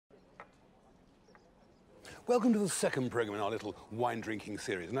Welcome to the second programme in our little wine drinking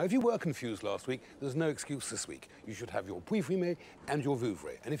series. Now, if you were confused last week, there's no excuse this week. You should have your Puy Fumé and your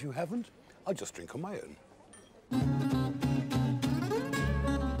Vouvray. And if you haven't, I'll just drink on my own.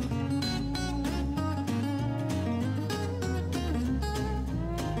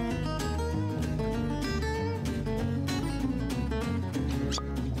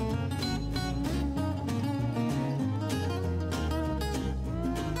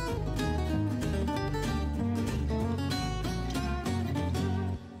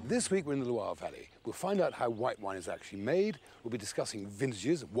 This week we're in the Loire Valley. We'll find out how white wine is actually made. We'll be discussing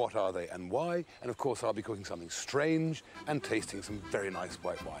vintages, what are they and why. And of course I'll be cooking something strange and tasting some very nice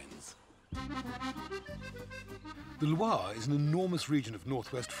white wines. The Loire is an enormous region of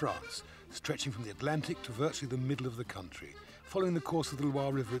northwest France, stretching from the Atlantic to virtually the middle of the country, following the course of the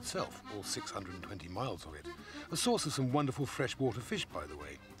Loire River itself, all 620 miles of it. A source of some wonderful freshwater fish, by the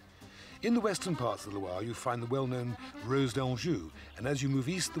way. In the western parts of the Loire, you find the well-known Rose d'Anjou, and as you move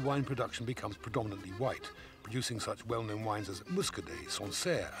east, the wine production becomes predominantly white, producing such well-known wines as Muscadet,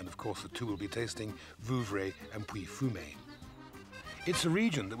 Sancerre, and of course the two we'll be tasting, Vouvray and Puy Fumé. It's a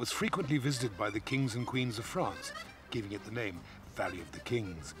region that was frequently visited by the kings and queens of France, giving it the name Valley of the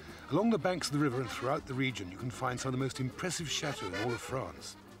Kings. Along the banks of the river and throughout the region, you can find some of the most impressive chateaux in all of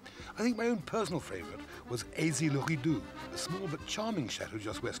France. I think my own personal favourite was Aisy-le-Rideau, a small but charming chateau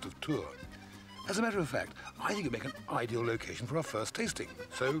just west of Tours. As a matter of fact, I think it'd make an ideal location for our first tasting.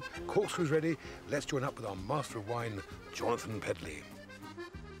 So, corkscrews ready, let's join up with our master of wine, Jonathan Pedley.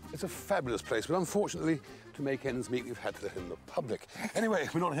 It's a fabulous place, but unfortunately, to make ends meet, we've had to let in the public. Anyway,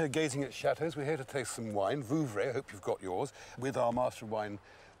 we're not here gazing at chateaux, we're here to taste some wine, Vouvray, I hope you've got yours, with our master of wine,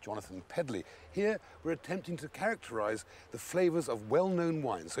 Jonathan Pedley. Here, we're attempting to characterise the flavours of well-known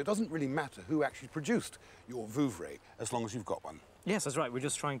wines, so it doesn't really matter who actually produced your Vouvray, as long as you've got one. Yes, that's right. We're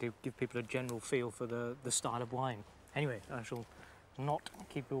just trying to give people a general feel for the style of wine. Anyway, I shall not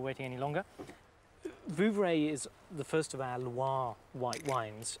keep you waiting any longer. Vouvray is the first of our Loire white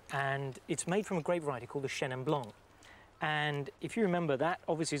wines, and it's made from a grape variety called the Chenin Blanc. And if you remember, that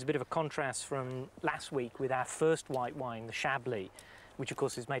obviously is a bit of a contrast from last week with our first white wine, the Chablis, which of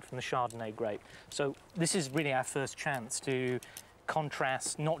course is made from the Chardonnay grape. So this is really our first chance to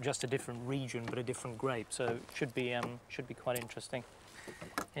contrast not just a different region, but a different grape. So it should be quite interesting.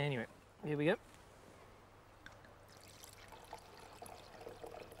 Anyway, here we go.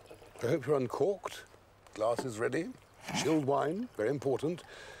 I hope you're uncorked. Glass is ready. Chilled wine, very important.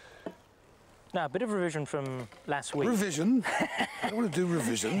 Now, a bit of revision from last week. Revision? I don't want to do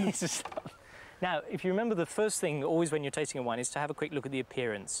revision. Now, if you remember, the first thing always when you're tasting a wine is to have a quick look at the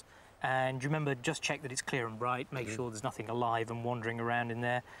appearance. And remember, just check that it's clear and bright, make sure there's nothing alive and wandering around in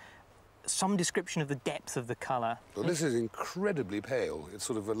there. Some description of the depth of the colour. Well, this is incredibly pale. It's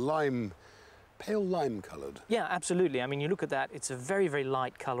sort of a lime, pale lime coloured. Yeah, absolutely. I mean, you look at that, it's a very, very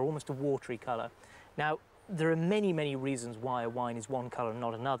light colour, almost a watery colour. Now, there are many, many reasons why a wine is one colour and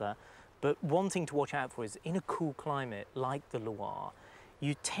not another. But one thing to watch out for is in a cool climate like the Loire,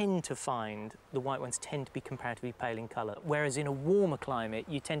 you tend to find the white wines tend to be comparatively pale in colour, whereas in a warmer climate,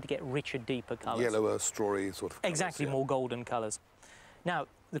 you tend to get richer, deeper colours. Yellower, strawy sort of colours. Exactly, yeah. More golden colours. Now,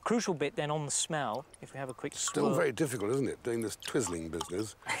 the crucial bit then on the smell, if we have a quick Still swirl. Very difficult, isn't it, doing this twizzling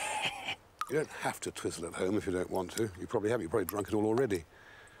business? You don't have to twizzle at home if you don't want to. You probably have, you've probably drunk it all already.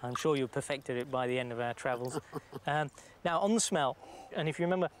 I'm sure you've perfected it by the end of our travels. Now, on the smell, and if you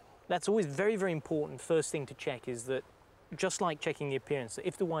remember, that's always very, very important. First thing to check is that, just like checking the appearance,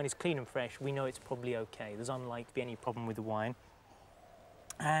 if the wine is clean and fresh, we know it's probably okay. There's unlikely to be any problem with the wine.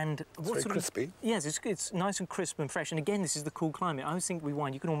 And it's very crispy. Yes, it's nice and crisp and fresh. And again, this is the cool climate. I always think with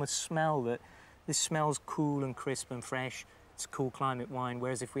wine, you can almost smell that this smells cool and crisp and fresh. It's a cool climate wine.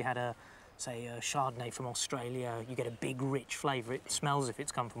 Whereas if we had say a Chardonnay from Australia, you get a big, rich flavour. It smells as if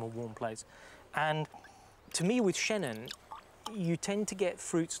it's come from a warm place. And to me, with Chenin, you tend to get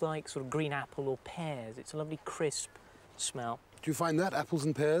fruits like sort of green apple or pears. It's a lovely crisp smell. Do you find that, apples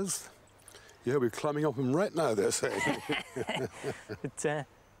and pears? Yeah, we're climbing up them right now, they're saying.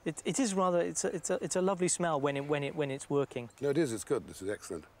 It is rather, it's a lovely smell when it's working. No, it is, it's good, this is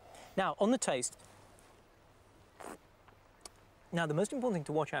excellent. Now, on the taste, now the most important thing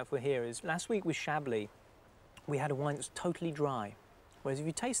to watch out for here is, last week with Chablis, we had a wine that's totally dry. Whereas if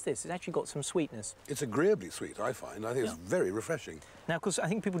you taste this, it's actually got some sweetness. It's agreeably sweet, I find. I think it's very refreshing. Now, of course, I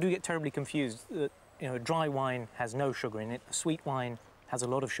think people do get terribly confused that, you know, a dry wine has no sugar in it, a sweet wine has a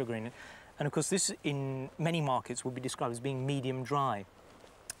lot of sugar in it. And of course, this in many markets will be described as being medium dry.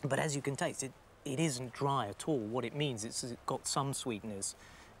 But as you can taste, it isn't dry at all. What it means is it's got some sweetness,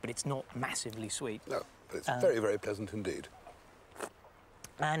 but it's not massively sweet. No, but it's very, very pleasant indeed.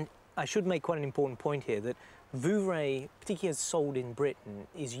 And I should make quite an important point here that Vouvray, particularly as sold in Britain,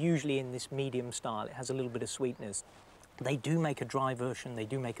 is usually in this medium style. It has a little bit of sweetness. They do make a dry version, they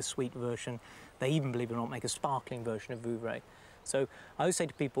do make a sweet version, they even, believe it or not, make a sparkling version of Vouvray. So I always say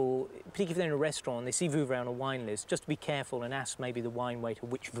to people, particularly if they're in a restaurant and they see Vouvray on a wine list, just to be careful and ask maybe the wine waiter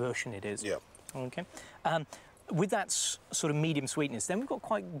which version it is. Yeah. Okay. With that sort of medium sweetness, then we've got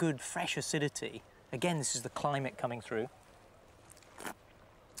quite good fresh acidity. Again, this is the climate coming through.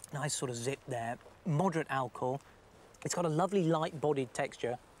 Nice sort of zip there, moderate alcohol. It's got a lovely light-bodied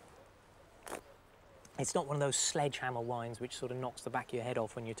texture. It's not one of those sledgehammer wines which sort of knocks the back of your head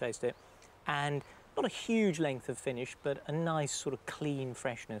off when you taste it. And not a huge length of finish, but a nice sort of clean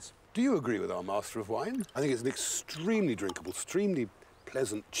freshness. Do you agree with our master of wine? I think it's an extremely drinkable, extremely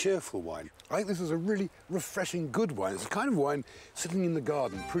pleasant, cheerful wine. I think this is a really refreshing, good wine. It's the kind of wine sitting in the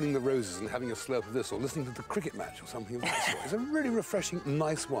garden, pruning the roses and having a slurp of this, or listening to the cricket match or something of that sort. It's a really refreshing,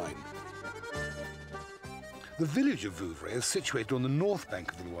 nice wine. The village of Vouvray is situated on the north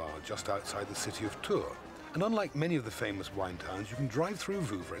bank of the Loire, just outside the city of Tours. And unlike many of the famous wine towns, you can drive through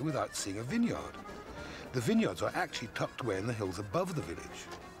Vouvray without seeing a vineyard. The vineyards are actually tucked away in the hills above the village.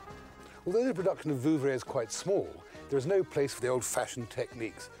 Although the production of Vouvray is quite small, there is no place for the old-fashioned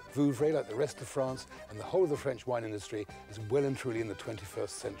techniques. Vouvray, like the rest of France and the whole of the French wine industry, is well and truly in the 21st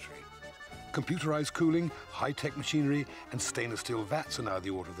century. Computerized cooling, high-tech machinery and stainless steel vats are now the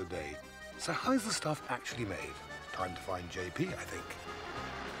order of the day. So how is the stuff actually made? Time to find JP, I think.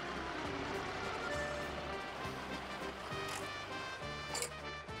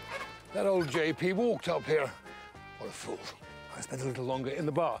 That old JP walked up here. What a fool. I spent a little longer in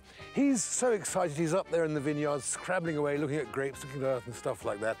the bar. He's so excited he's up there in the vineyards, scrabbling away, looking at grapes, looking at earth and stuff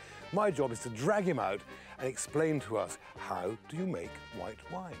like that. My job is to drag him out and explain to us, how do you make white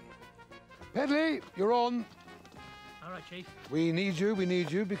wine? Pedley, you're on. All right, Chief. We need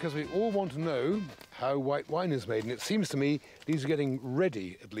you, because we all want to know how white wine is made. And it seems to me these are getting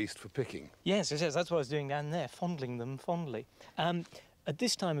ready, at least, for picking. Yes, that's what I was doing down there, fondling them fondly. At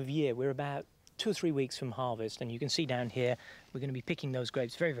this time of year, we're about 2 or 3 weeks from harvest, and you can see down here, we're going to be picking those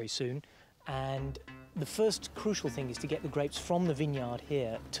grapes very, very soon. And the first crucial thing is to get the grapes from the vineyard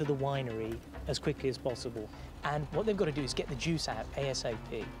here to the winery as quickly as possible. And what they've got to do is get the juice out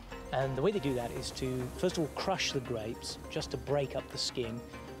ASAP. And the way they do that is to, first of all, crush the grapes, just to break up the skin,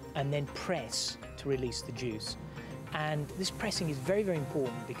 and then press to release the juice. And this pressing is very, very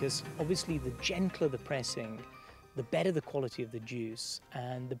important because obviously the gentler the pressing, the better the quality of the juice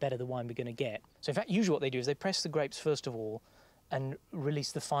and the better the wine we're going to get. So in fact, usually what they do is they press the grapes first of all and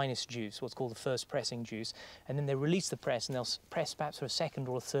release the finest juice, what's called the first pressing juice, and then they release the press and they'll press perhaps for a second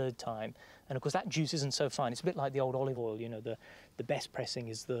or a third time. And of course that juice isn't so fine. It's a bit like the old olive oil, you know, the best pressing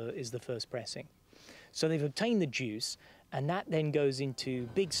is the first pressing. So they've obtained the juice, and that then goes into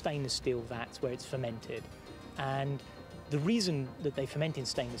big stainless steel vats where it's fermented. And the reason that they ferment in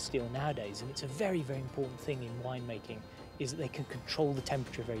stainless steel nowadays, and it's a very, very important thing in winemaking, is that they can control the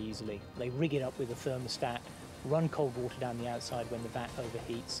temperature very easily. They rig it up with a thermostat, run cold water down the outside when the vat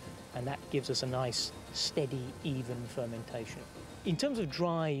overheats, and that gives us a nice, steady, even fermentation. In terms of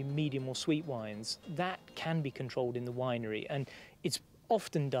dry, medium or sweet wines, that can be controlled in the winery, and it's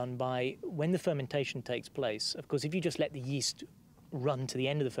often done by when the fermentation takes place. Of course, if you just let the yeast run to the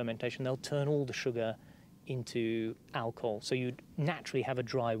end of the fermentation, they'll turn all the sugar into alcohol, so you'd naturally have a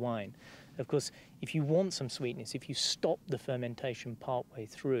dry wine. Of course, if you want some sweetness, if you stop the fermentation partway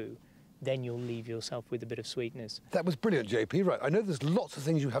through, then you'll leave yourself with a bit of sweetness. That was brilliant, JP. Right, I know there's lots of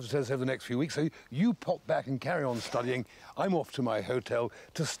things you have to tell us over the next few weeks, so you pop back and carry on studying. I'm off to my hotel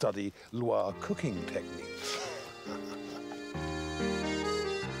to study Loire cooking techniques.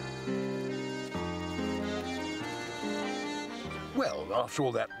 Well, after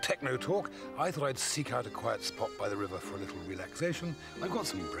all that techno talk, I thought I'd seek out a quiet spot by the river for a little relaxation. I've got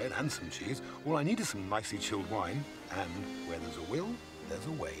some bread and some cheese. All I need is some nicely chilled wine, and where there's a will, there's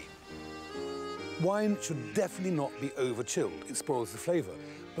a way. Wine should definitely not be over-chilled. It spoils the flavour.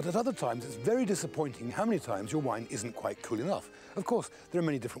 But at other times, it's very disappointing how many times your wine isn't quite cool enough. Of course, there are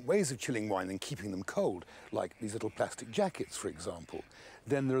many different ways of chilling wine and keeping them cold, like these little plastic jackets, for example.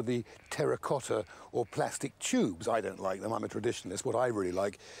 Then there are the terracotta or plastic tubes. I don't like them, I'm a traditionalist. What I really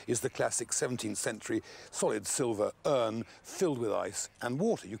like is the classic 17th century solid silver urn filled with ice and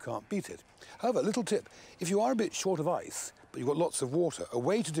water. You can't beat it. However, little tip, if you are a bit short of ice, but you've got lots of water, a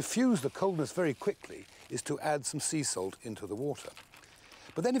way to diffuse the coldness very quickly is to add some sea salt into the water.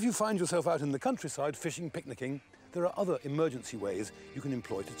 But then if you find yourself out in the countryside, fishing, picnicking, there are other emergency ways you can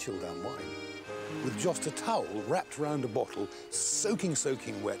employ to chill down wine. With just a towel wrapped around a bottle, soaking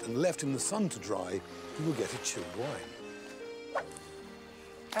wet and left in the sun to dry, you will get a chilled wine.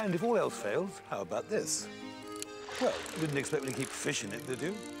 And if all else fails, how about this? Well, you didn't expect me to keep fish in it, did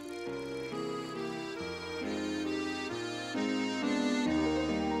you?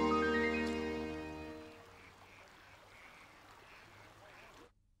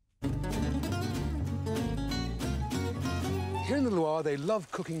 Here in the Loire, they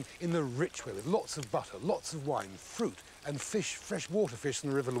love cooking in the rich way with lots of butter, lots of wine, fruit and fish, fresh water fish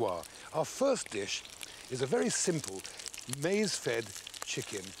from the River Loire. Our first dish is a very simple maize-fed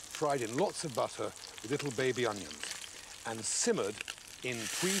chicken fried in lots of butter with little baby onions and simmered in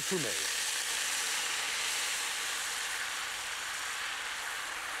puy fumé.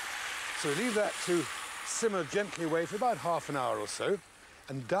 So we leave that to simmer gently away for about half an hour or so.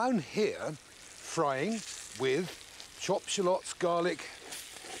 And down here, frying with chopped shallots, garlic,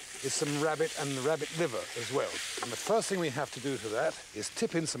 is some rabbit and rabbit liver as well. And the first thing we have to do to that is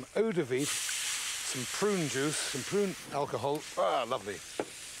tip in some eau de vie, some prune juice, some prune alcohol. Ah, lovely.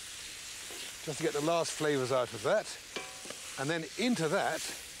 Just to get the last flavours out of that. And then into that,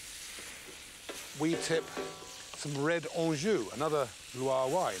 we tip some red Anjou, another Loire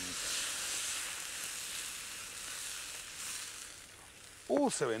wine.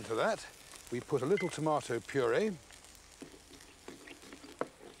 Also into that, we put a little tomato puree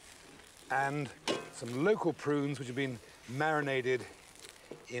and some local prunes which have been marinated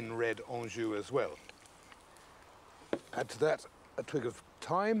in red Anjou as well. Add to that a twig of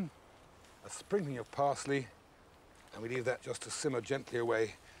thyme, a sprinkling of parsley, and we leave that just to simmer gently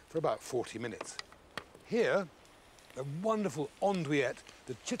away for about 40 minutes. Here, a wonderful andouillette,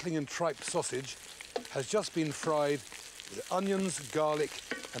 the chittling and tripe sausage, has just been fried with onions, garlic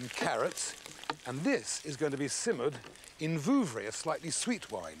and carrots, and this is going to be simmered in Vouvray, a slightly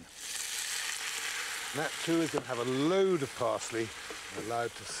sweet wine. And that too is going to have a load of parsley and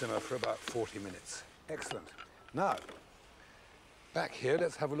allowed to simmer for about 40 minutes. Excellent. Now, back here,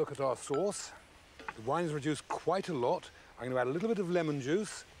 let's have a look at our sauce. The wine's reduced quite a lot. I'm going to add a little bit of lemon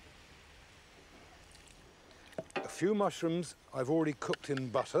juice, a few mushrooms I've already cooked in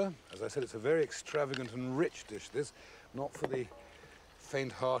butter. As I said, it's a very extravagant and rich dish, this, not for the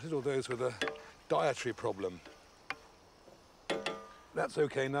faint-hearted or those with a dietary problem. That's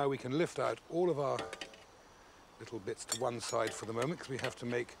okay. Now we can lift out all of our little bits to one side for the moment because we have to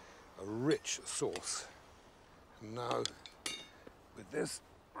make a rich sauce. And now, with this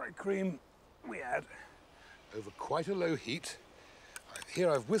dry cream, we add over quite a low heat. Here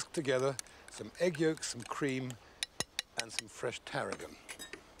I've whisked together some egg yolks, some cream, and some fresh tarragon.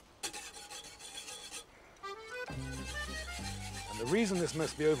 And the reason this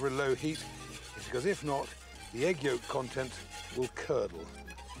must be over a low heat is because if not, the egg yolk content will curdle.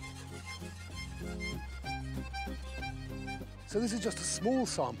 So this is just a small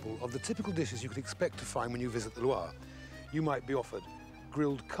sample of the typical dishes you could expect to find when you visit the Loire. You might be offered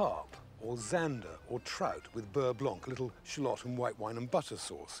grilled carp, or zander, or trout with beurre blanc, a little shallot and white wine and butter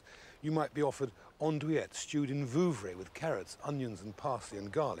sauce. You might be offered andouillette stewed in Vouvray with carrots, onions and parsley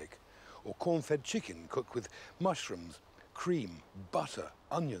and garlic, or corn-fed chicken cooked with mushrooms, cream, butter,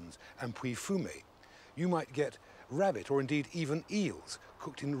 onions and puy fumé. You might get rabbit or indeed even eels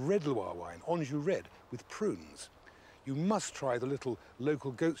cooked in red Loire wine, Anjou red, with prunes. You must try the little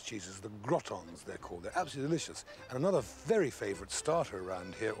local goat's cheeses, the grotons they're called. They're absolutely delicious. And another very favourite starter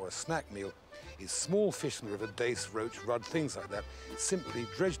around here, or a snack meal, is small fish from the river, dace, roach, rudd, things like that, simply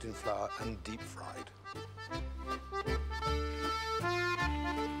dredged in flour and deep fried.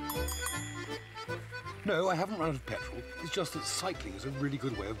 No, I haven't run out of petrol. It's just that cycling is a really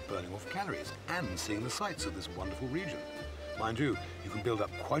good way of burning off calories and seeing the sights of this wonderful region. Mind you, you can build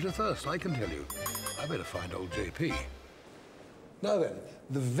up quite a thirst, I can tell you. I better find old JP. Now then,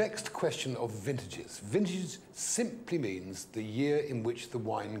 the vexed question of vintages. Vintage simply means the year in which the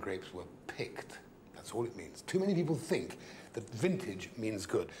wine grapes were picked. That's all it means. Too many people think that vintage means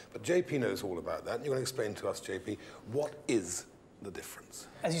good. But JP knows all about that. And you're going to explain to us, JP, what is the difference?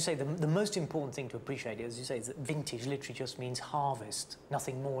 As you say, the most important thing to appreciate, as you say, is that vintage literally just means harvest.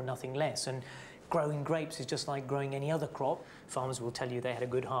 Nothing more, nothing less. And growing grapes is just like growing any other crop. Farmers will tell you they had a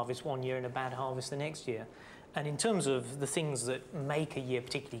good harvest one year and a bad harvest the next year. And in terms of the things that make a year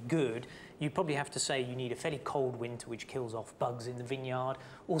particularly good, you probably have to say you need a fairly cold winter, which kills off bugs in the vineyard.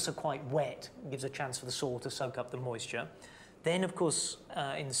 Also quite wet, gives a chance for the soil to soak up the moisture. Then, of course,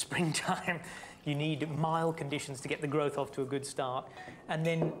 in the springtime, you need mild conditions to get the growth off to a good start. And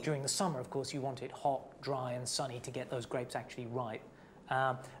then during the summer, of course, you want it hot, dry and sunny to get those grapes actually ripe.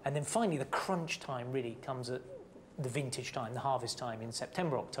 And then finally, the crunch time really comes at the vintage time, the harvest time in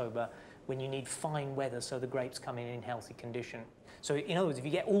September, October, when you need fine weather so the grapes come in healthy condition. So in other words, if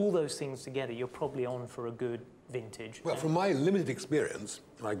you get all those things together, you're probably on for a good vintage. Well, from my limited experience,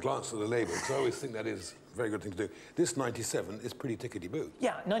 and I glanced at the label, because I always think that is a very good thing to do, this 97 is pretty tickety-boo.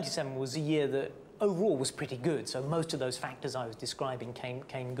 Yeah, 97 was a year that overall was pretty good, so most of those factors I was describing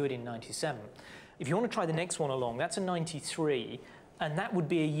came good in 97. If you want to try the next one along, that's a 93, and that would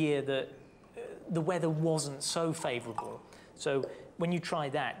be a year that the weather wasn't so favourable. So when you try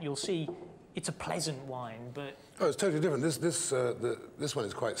that, you'll see it's a pleasant wine, but... Oh, it's totally different. This one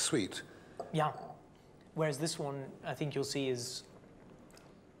is quite sweet. Yeah. Whereas this one, I think you'll see, is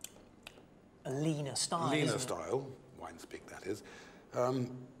a leaner style. Leaner style, wine speak that is.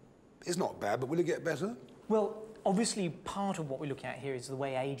 It's not bad, but will it get better? Well, obviously part of what we look at here is the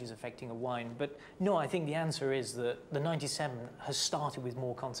way age is affecting a wine, but no, I think the answer is that the 97 has started with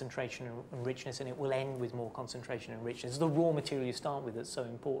more concentration and richness, and it will end with more concentration and richness. It's the raw material you start with that's so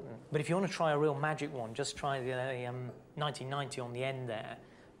important. But if you want to try a real magic one, just try the 1990 on the end there.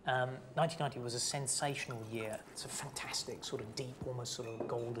 1990 was a sensational year. It's a fantastic sort of deep, almost sort of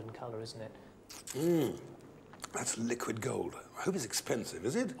golden colour, isn't it? That's liquid gold. I hope it's expensive,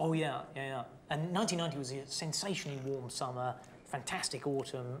 is it? Oh, yeah. And 1990 was a sensationally warm summer, fantastic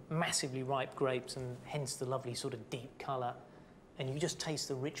autumn, massively ripe grapes, and hence the lovely sort of deep colour. And you just taste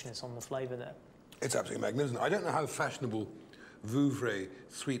the richness on the flavour there. It's absolutely magnificent. I don't know how fashionable Vouvray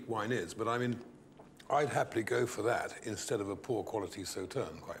sweet wine is, but I mean, I'd happily go for that instead of a poor quality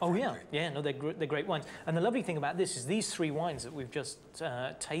Sauterne, quite frankly. Yeah, no, they're great wines. And the lovely thing about this is these three wines that we've just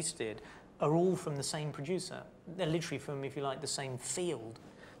tasted are all from the same producer. They're literally from, if you like, the same field.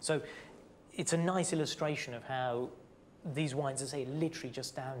 So it's a nice illustration of how these wines, as I say, literally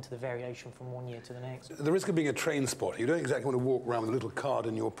just down to the variation from one year to the next. The risk of being a train spotter, you don't exactly want to walk around with a little card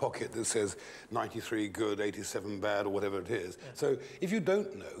in your pocket that says 93 good, 87 bad, or whatever it is. Yeah. So if you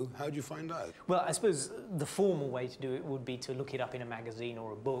don't know, how do you find out? Well, I suppose the formal way to do it would be to look it up in a magazine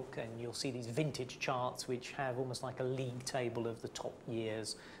or a book, and you'll see these vintage charts which have almost like a league table of the top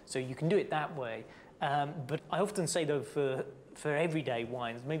years. So you can do it that way. But I often say, though, for everyday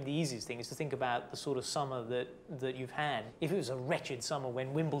wines, maybe the easiest thing is to think about the sort of summer that you've had. If it was a wretched summer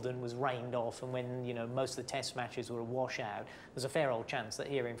when Wimbledon was rained off and when, you know, most of the test matches were a washout, there's a fair old chance that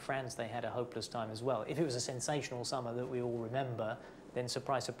here in France they had a hopeless time as well. If it was a sensational summer that we all remember, then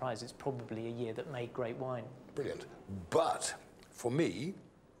surprise, surprise, it's probably a year that made great wine. Brilliant. But for me,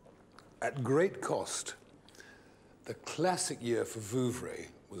 at great cost, the classic year for Vouvray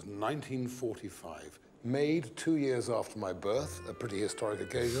was 1945. Made 2 years after my birth, a pretty historic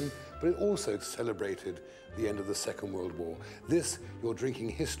occasion, but it also celebrated the end of the Second World War. This, you're drinking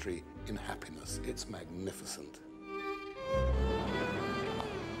history in happiness. It's magnificent.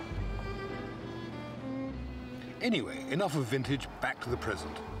 Anyway, enough of vintage, back to the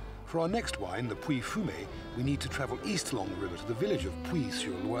present. For our next wine, the Puy-Fumé, we need to travel east along the river to the village of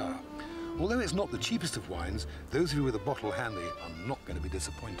Puy-sur-Loire. Although it's not the cheapest of wines, those of you with a bottle handy are not going to be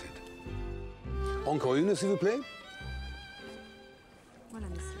disappointed. Encore une, s'il vous plaît. Voilà,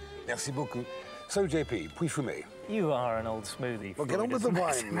 monsieur. Merci beaucoup. So, JP, Puy-Fumé. You are an old smoothie. Well, get on with the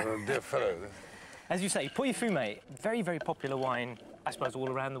wine, dear fellow. As you say, Puy-Fumé, very, very popular wine, I suppose, all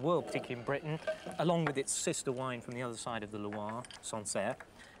around the world, particularly in Britain, along with its sister wine from the other side of the Loire, Sancerre.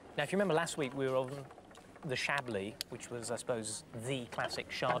 Now, if you remember last week, we were on the Chablis, which was, I suppose, the classic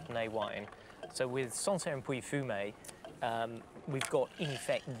Chardonnay wine. So with Sancerre and Puy-Fumé, we've got, in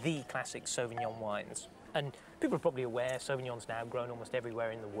effect, the classic Sauvignon wines. And people are probably aware Sauvignon's now grown almost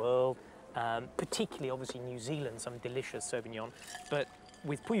everywhere in the world, particularly, obviously, New Zealand, some delicious Sauvignon. But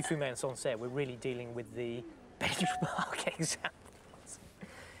with Puy-Fumé and Sancerre, we're really dealing with the benchmark examples.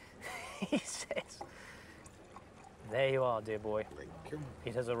 He says, there you are, dear boy. Thank you.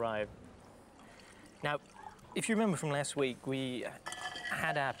 It has arrived. Now, if you remember from last week, we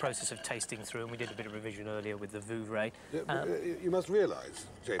had our process of tasting through, and we did a bit of revision earlier with the Vouvray. Yeah, you must realise,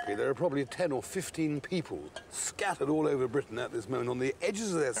 JP, there are probably 10 or 15 people scattered all over Britain at this moment on the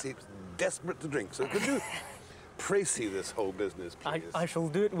edges of their seats, desperate to drink. So could you précis this whole business, please? I shall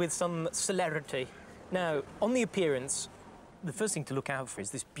do it with some celerity. Now, on the appearance, the first thing to look out for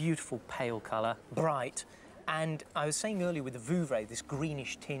is this beautiful pale colour, bright. And I was saying earlier with the Vouvray, this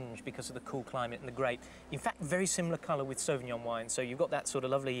greenish tinge because of the cool climate and the grape. In fact, very similar colour with Sauvignon wine. So you've got that sort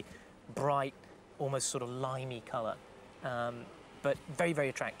of lovely, bright, almost sort of limey colour, but very, very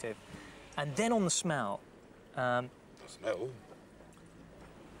attractive. And then on the smell, The smell?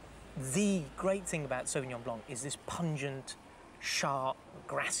 the great thing about Sauvignon Blanc is this pungent, sharp,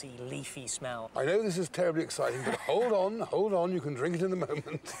 grassy, leafy smell. I know this is terribly exciting, but hold on, you can drink it in a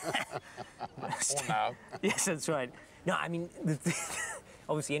moment. Or now. Yes, that's right. No, I mean,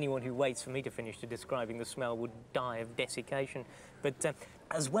 Obviously, anyone who waits for me to finish describing the smell would die of desiccation. But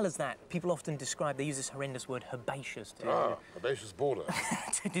as well as that, people often describe, they use this horrendous word herbaceous to, herbaceous border.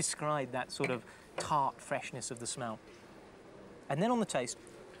 to describe that sort of tart freshness of the smell. And then on the taste.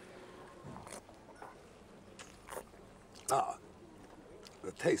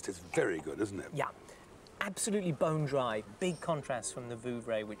 The taste is very good, isn't it? Yeah, absolutely bone dry. Big contrast from the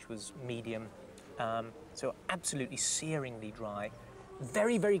Vouvray, which was medium. So absolutely searingly dry.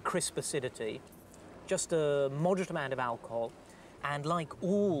 Very, very crisp acidity. Just a moderate amount of alcohol. And like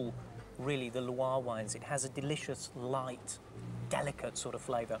all, really, the Loire wines, it has a delicious, light, delicate sort of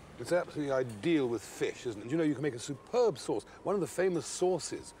flavour. It's absolutely ideal with fish, isn't it? You know, you can make a superb sauce. One of the famous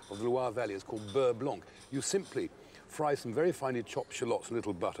sauces of the Loire Valley is called beurre blanc. You simply fry some very finely chopped shallots in a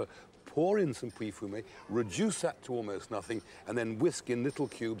little butter, pour in some puy fumé, reduce that to almost nothing, and then whisk in little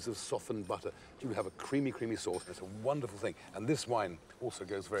cubes of softened butter. You have a creamy, creamy sauce. It's a wonderful thing. And this wine also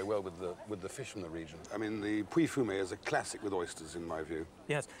goes very well with the fish from the region. I mean, the puy fumé is a classic with oysters, in my view.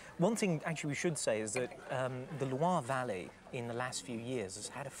 Yes. One thing, actually, we should say is that the Loire Valley, in the last few years, has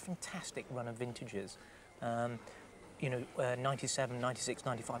had a fantastic run of vintages. You know, 97, 96,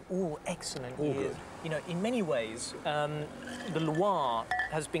 95, all excellent years. Good. You know, in many ways, the Loire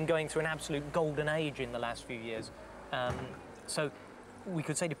has been going through an absolute golden age in the last few years. So we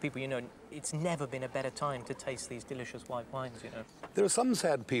could say to people, you know, it's never been a better time to taste these delicious white wines, you know. There are some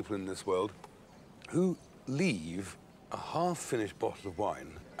sad people in this world who leave a half-finished bottle of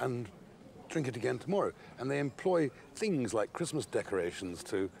wine and drink it again tomorrow. And they employ things like Christmas decorations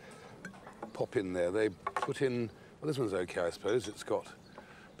to pop in there. They put in, well, this one's okay, I suppose. It's got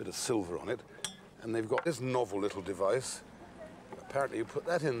a bit of silver on it. And they've got this novel little device. Apparently you put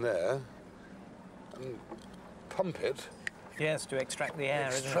that in there and pump it. Yes, to extract the air,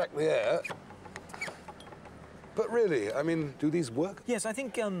 isn't it? Extract the air. But really, I mean, do these work? Yes, I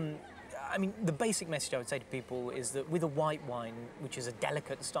think, I mean, the basic message I would say to people is that with a white wine, which is a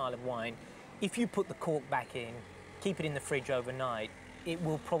delicate style of wine, if you put the cork back in, keep it in the fridge overnight, it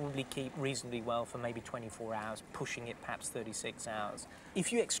will probably keep reasonably well for maybe 24 hours, pushing it perhaps 36 hours.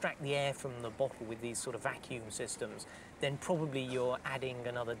 If you extract the air from the bottle with these sort of vacuum systems, then probably you're adding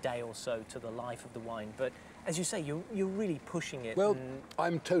another day or so to the life of the wine. But as you say, you're really pushing it. Well,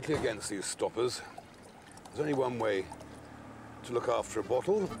 I'm totally against these stoppers. There's only one way to look after a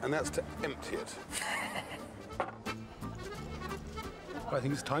bottle, and that's to empty it. I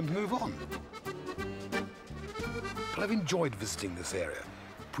think it's time to move on. But I've enjoyed visiting this area.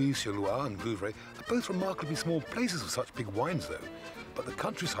 Puy-sur-Loire and Vouvray are both remarkably small places with such big wines, though. But the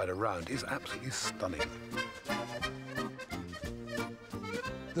countryside around is absolutely stunning.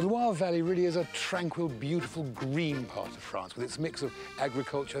 The Loire Valley really is a tranquil, beautiful, green part of France with its mix of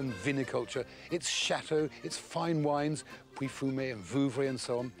agriculture and viniculture, its chateaux, its fine wines, Puy Fumé and Vouvray and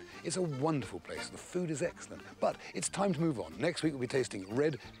so on. It's a wonderful place. The food is excellent. But it's time to move on. Next week we'll be tasting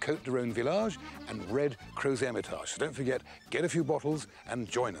red Côte de Rhône Village and red Crozes Hermitage. So don't forget, get a few bottles and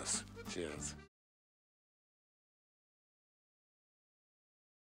join us. Cheers.